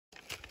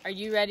Are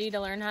you ready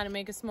to learn how to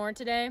make a s'more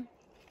today?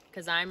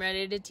 Because I'm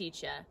ready to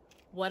teach ya.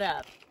 What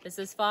up? This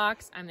is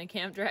Fox. I'm the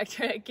camp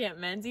director at Camp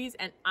Menzies,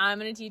 and I'm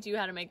going to teach you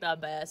how to make the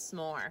best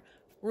s'more.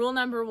 Rule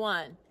number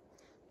 1,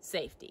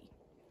 safety.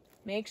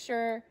 Make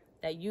sure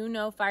that you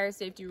know fire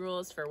safety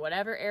rules for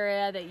whatever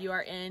area that you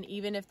are in,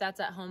 even if that's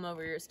at home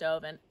over your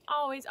stove, and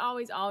always,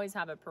 always, always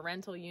have a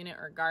parental unit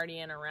or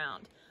guardian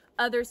around.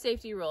 Other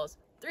safety rules: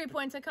 3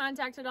 points of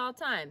contact at all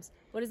times.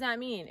 What does that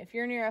mean? If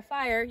you're near a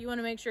fire, you want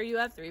to make sure you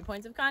have 3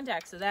 points of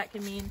contact. So that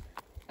can mean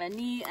a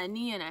knee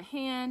and a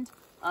hand,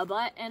 a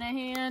butt and a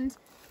hand,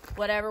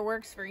 whatever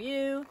works for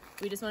you.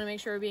 We just want to make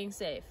sure we're being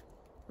safe.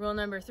 Rule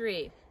number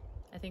 3,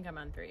 I think I'm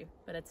on 3,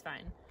 but it's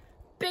fine.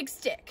 Big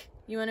stick.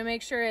 You want to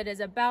make sure it is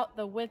about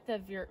the length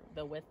of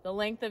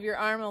your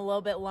arm, a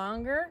little bit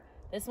longer.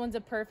 This one's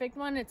a perfect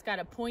one. It's got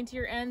a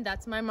pointier end.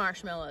 That's my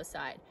marshmallow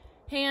side.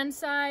 Hand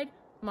side,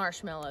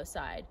 marshmallow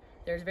side.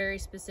 There's very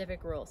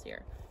specific rules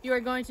here. You are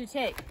going to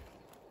take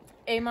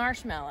a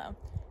marshmallow.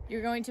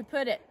 You're going to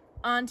put it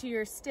onto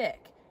your stick,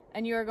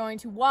 and you are going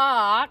to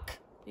walk,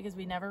 because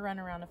we never run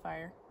around a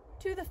fire,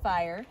 to the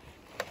fire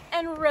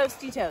and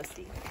roasty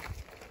toasty.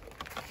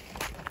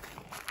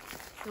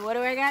 So what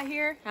do I got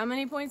here? How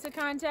many points of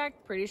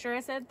contact? Pretty sure I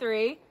said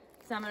 3.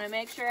 So I'm gonna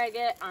make sure I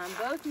get on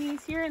both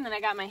knees here, and then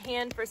I got my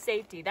hand for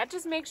safety. That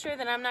just makes sure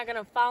that I'm not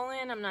gonna fall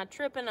in, I'm not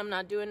tripping, I'm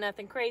not doing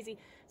nothing crazy.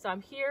 So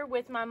I'm here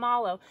with my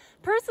mallow.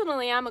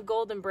 Personally, I'm a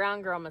golden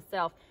brown girl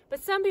myself,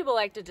 but some people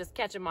like to just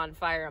catch them on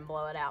fire and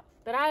blow it out.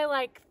 But I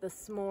like the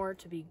s'more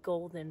to be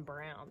golden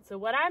brown. So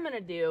what I'm gonna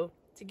do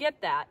to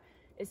get that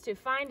is to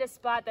find a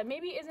spot that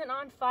maybe isn't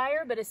on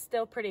fire, but is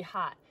still pretty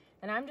hot.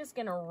 And I'm just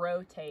gonna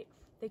rotate.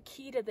 The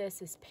key to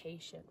this is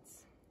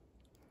patience.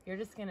 You're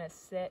just gonna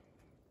sit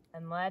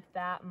and let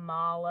that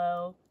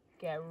mallow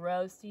get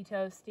roasty,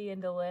 toasty,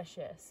 and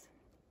delicious.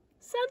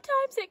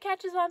 Sometimes it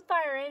catches on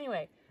fire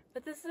anyway,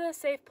 but this is a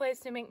safe place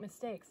to make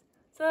mistakes.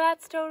 So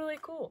that's totally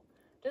cool.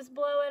 Just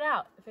blow it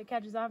out if it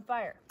catches on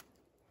fire.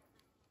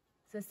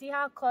 So see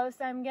how close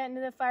I'm getting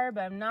to the fire,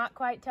 but I'm not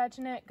quite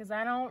touching it because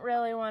I don't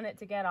really want it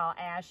to get all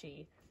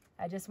ashy.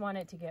 I just want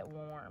it to get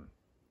warm.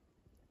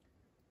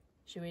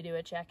 Should we do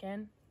a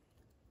check-in?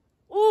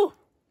 Ooh,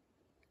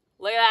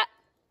 look at that.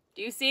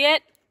 Do you see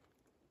it?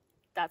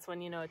 That's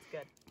when you know it's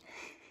good.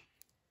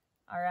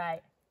 All right,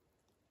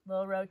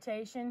 little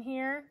rotation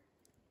here.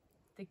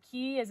 The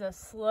key is a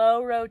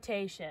slow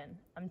rotation.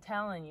 I'm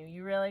telling you,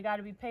 you really got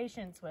to be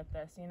patient with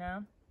this, you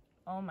know?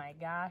 Oh my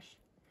gosh.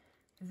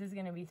 This is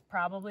going to be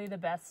probably the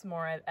best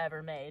s'more I've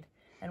ever made,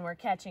 and we're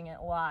catching it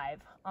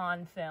live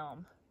on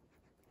film.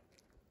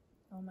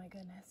 Oh my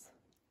goodness.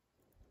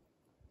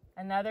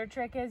 Another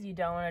trick is you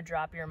don't want to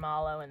drop your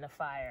mallow in the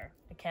fire.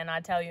 I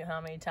cannot tell you how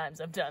many times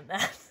I've done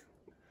that,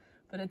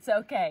 but it's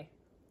okay.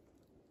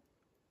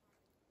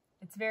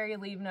 It's very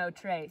leave no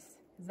trace,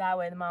 because that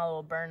way the mallow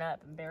will burn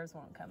up and bears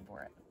won't come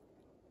for it.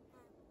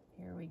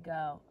 Here we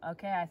go.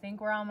 Okay, I think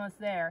we're almost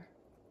there.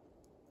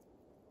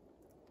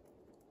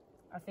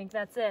 I think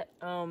that's it.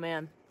 Oh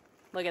man,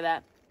 look at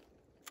that.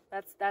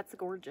 That's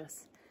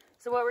gorgeous.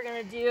 So what we're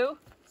gonna do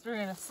is we're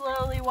gonna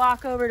slowly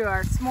walk over to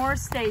our s'more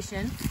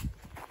station.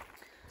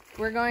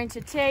 We're going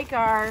to take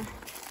our, let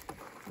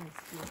me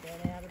scoot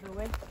that out of the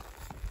way.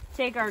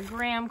 Take our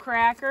graham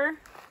cracker,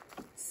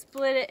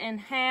 split it in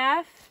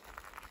half.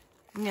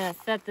 I'm gonna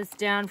set this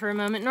down for a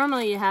moment.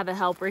 Normally you have a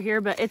helper here,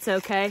 but it's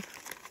okay.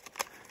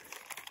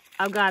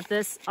 I've got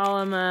this all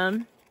on my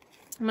own.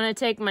 I'm gonna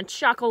take my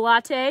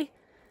chocolate.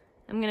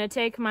 I'm gonna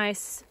take my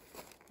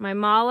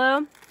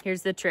mallow.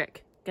 Here's the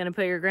trick. Gonna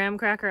put your graham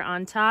cracker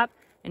on top,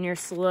 and you're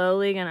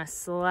slowly gonna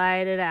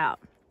slide it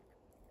out.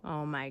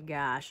 Oh my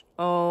gosh.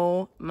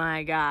 Oh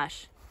my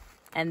gosh.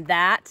 And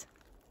that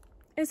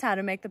is how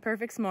to make the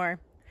perfect s'more.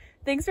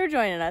 Thanks for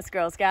joining us,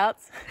 Girl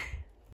Scouts.